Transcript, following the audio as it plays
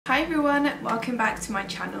Hi everyone, welcome back to my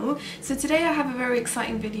channel. So today I have a very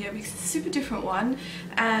exciting video because it's a super different one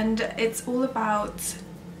and it's all about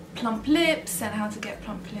plump lips and how to get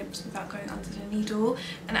plump lips without going under the needle.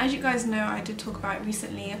 And as you guys know, I did talk about it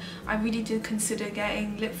recently, I really did consider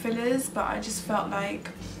getting lip fillers, but I just felt like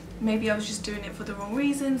maybe I was just doing it for the wrong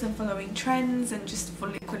reasons and following trends and just for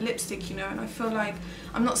liquid lipstick, you know. And I feel like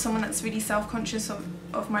I'm not someone that's really self-conscious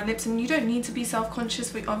of my lips, and you don't need to be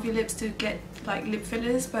self-conscious of your lips to get like lip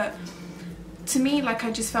fillers, but to me, like,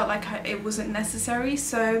 I just felt like it wasn't necessary.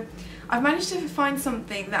 So I've managed to find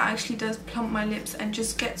something that actually does plump my lips and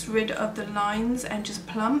just gets rid of the lines and just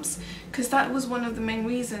plumps, because that was one of the main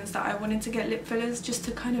reasons that I wanted to get lip fillers, just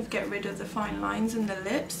to kind of get rid of the fine lines in the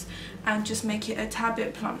lips and just make it a tad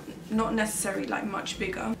bit plump, not necessarily like much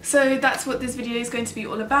bigger. So that's what this video is going to be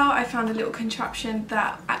all about. I found a little contraption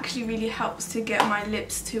that actually really helps to get my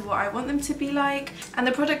lips to what I want them to be like, and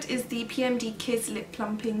the product is the PMD Kids Lip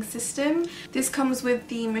Plumping System. This comes with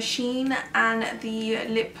the machine and the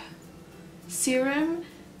lip serum,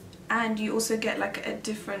 and you also get like a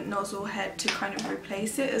different nozzle head to kind of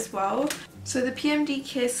replace it as well. So the PMD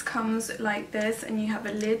Kiss comes like this, and you have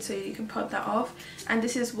a lid so you can pop that off, and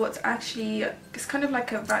this is what's actually, it's kind of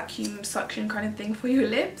like a vacuum suction kind of thing for your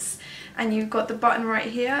lips. And you've got the button right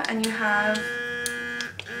here, and you have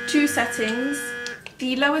two settings.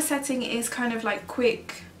 The lower setting is kind of like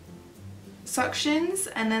quick suctions,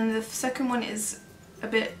 and then the second one is a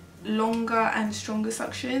bit longer and stronger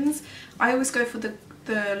suctions. I always go for the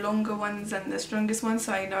longer ones and the strongest ones,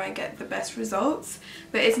 so I know I get the best results,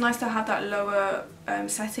 but it's nice to have that lower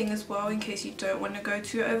setting as well in case you don't want to go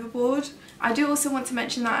too overboard. I do also want to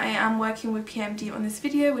mention that I am working with PMD on this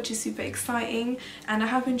video, which is super exciting, and I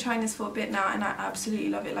have been trying this for a bit now and I absolutely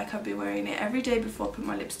love it. Like, I've been wearing it every day before I put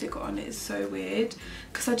my lipstick on. It is so weird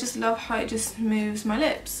because I just love how it just moves my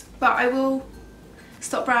lips. But I will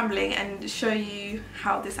stop rambling and show you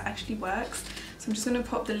how this actually works. So I'm just going to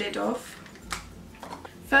pop the lid off.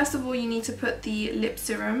 First of all, you need to put the lip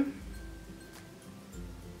serum.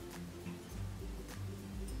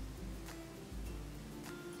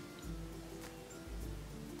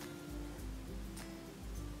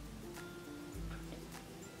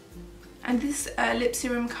 And this lip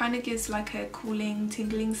serum kind of gives like a cooling,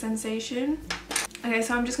 tingling sensation. Okay,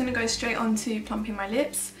 so I'm just going to go straight on to plumping my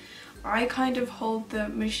lips. I kind of hold the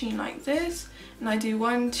machine like this, and I do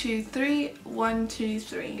 1, 2, 3, 1, 2,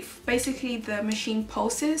 3. Basically the machine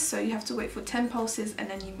pulses, so you have to wait for 10 pulses and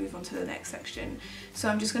then you move on to the next section. So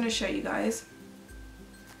I'm just going to show you guys.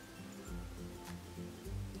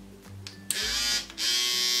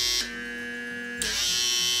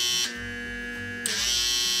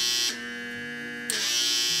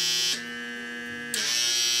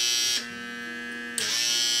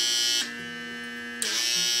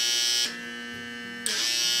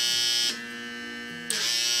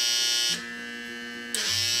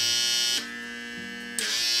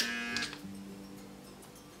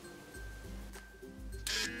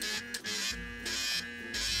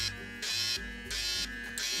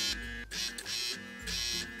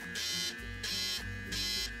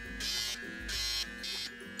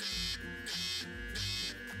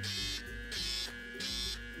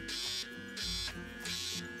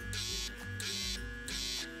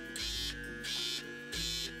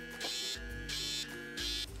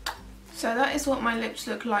 So that is what my lips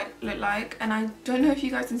look like, and I don't know if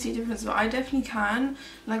you guys can see a difference, but I definitely can,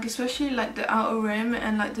 like especially like the outer rim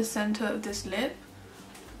and like the center of this lip.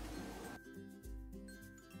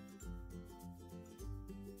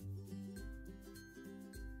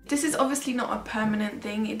 This is obviously not a permanent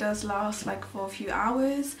thing, it does last like for a few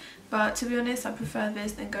hours, but to be honest I prefer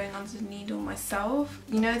this than going under the needle myself.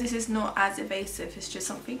 You know, this is not as evasive, it's just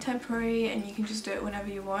something temporary and you can just do it whenever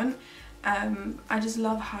you want. I just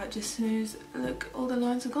love how it just smooths. Look, all the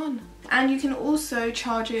lines are gone. And you can also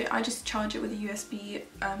charge it. I just charge it with a USB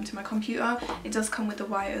to my computer. It does come with a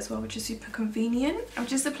wire as well, which is super convenient. I've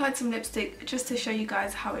just applied some lipstick just to show you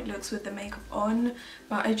guys how it looks with the makeup on,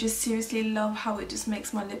 but I just seriously love how it just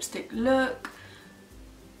makes my lipstick look.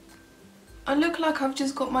 I look like I've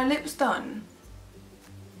just got my lips done.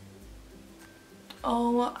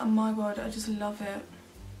 Oh my god, I just love it.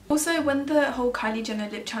 Also, when the whole Kylie Jenner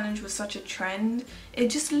lip challenge was such a trend, it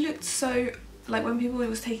just looked so, like when people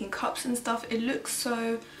was taking cups and stuff, it looked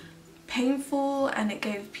so painful and it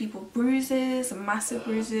gave people bruises, massive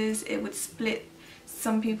bruises. It would split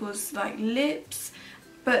some people's like lips,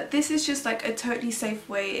 but this is just like a totally safe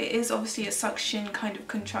way. It is obviously a suction kind of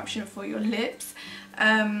contraption for your lips,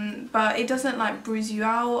 but it doesn't like bruise you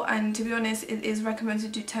out, and to be honest it is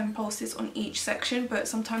recommended to do 10 pulses on each section, but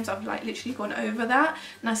sometimes I've like literally gone over that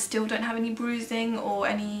and I still don't have any bruising or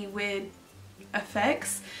any weird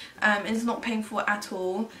effects, and it's not painful at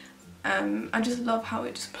all. I just love how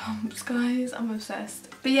it just plumps, guys. I'm obsessed.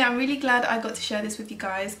 But yeah, I'm really glad I got to share this with you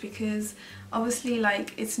guys, because obviously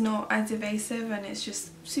like it's not as evasive and it's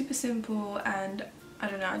just super simple, and I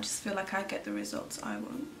don't know, I just feel like I get the results I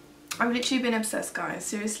want. I've literally been obsessed, guys,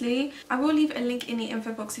 seriously. I will leave a link in the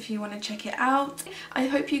info box if you want to check it out. I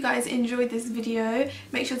hope you guys enjoyed this video.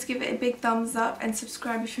 Make sure to give it a big thumbs up and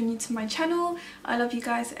subscribe if you're new to my channel. I love you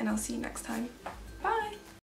guys, and I'll see you next time.